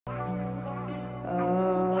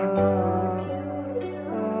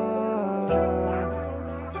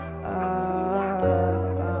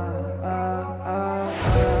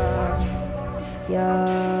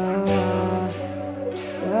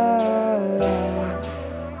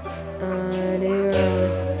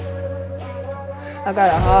I got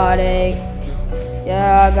a heartache.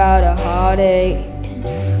 Yeah, I got a heartache.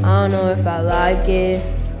 I don't know if I like it.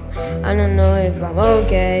 I don't know if I'm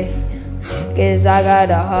okay. 'Cause I got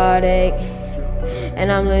a heartache. And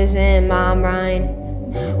I'm losing my mind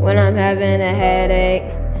when I'm having a headache.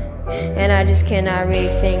 And I just cannot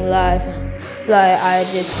rethink life. Like, I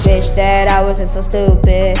just wish that I wasn't so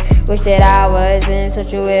stupid. Wish that I wasn't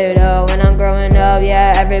such a weirdo. When I'm growing up,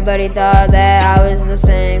 yeah, everybody thought that I was the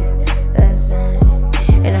same.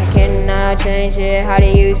 And I cannot change it. How do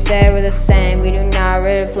you say we're the same? We do not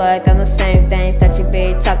reflect on the same things that you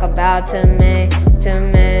be talk about to me. Yeah,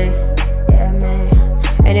 me.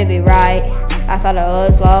 And it'd be right. I thought it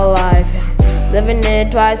was low life. Living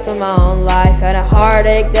it twice for my own life. Had a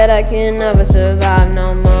heartache that I can never survive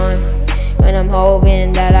no more. When I'm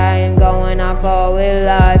hoping that I am going off all with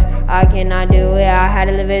life, I cannot do it, I had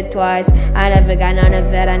to live it twice. I never got none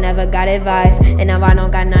of it, I never got advice. And now I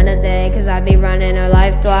don't got none of that, 'cause I be running her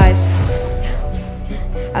life twice.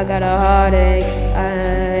 I got a heartache,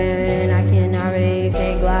 and I cannot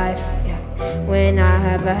rethink life. When I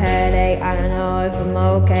have a headache, I don't know if I'm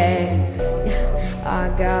okay. I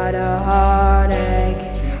got a heartache,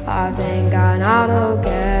 I think I'm not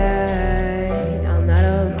okay. I'm not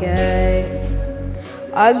okay.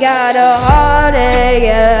 I got a heartache,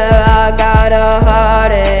 yeah, I got a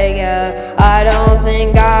heartache, yeah. I don't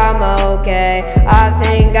think I'm okay, I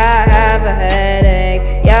think I have a headache.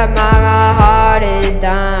 Yeah, my heart is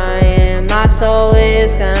dying, my soul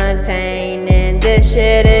is containing. This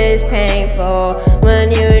shit is painful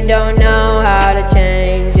when you don't know how to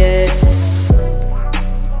change it.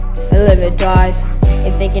 I live it twice.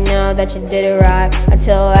 You think you know that you did it right,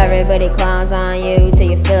 until everybody clowns on you, till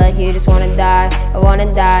you feel like you just wanna die. I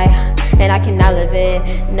wanna die, and I cannot live it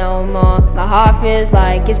no more. My heart feels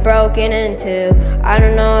like it's broken in two. I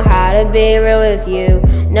don't know how to be real with you.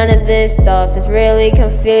 None of this stuff is really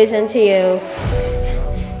confusing to you.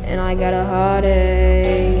 And I got a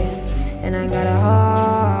heartache, and I got a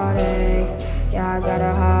heartache. Yeah, I got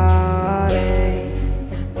a heartache,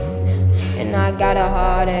 and I got a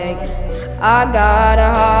heartache. I got a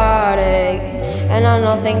heartache, and I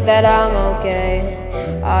don't think that I'm okay.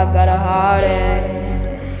 I got a heartache,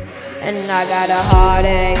 and I got a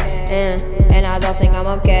heartache, and I don't think I'm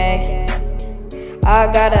okay. I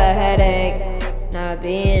got a headache, not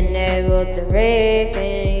being able to rethink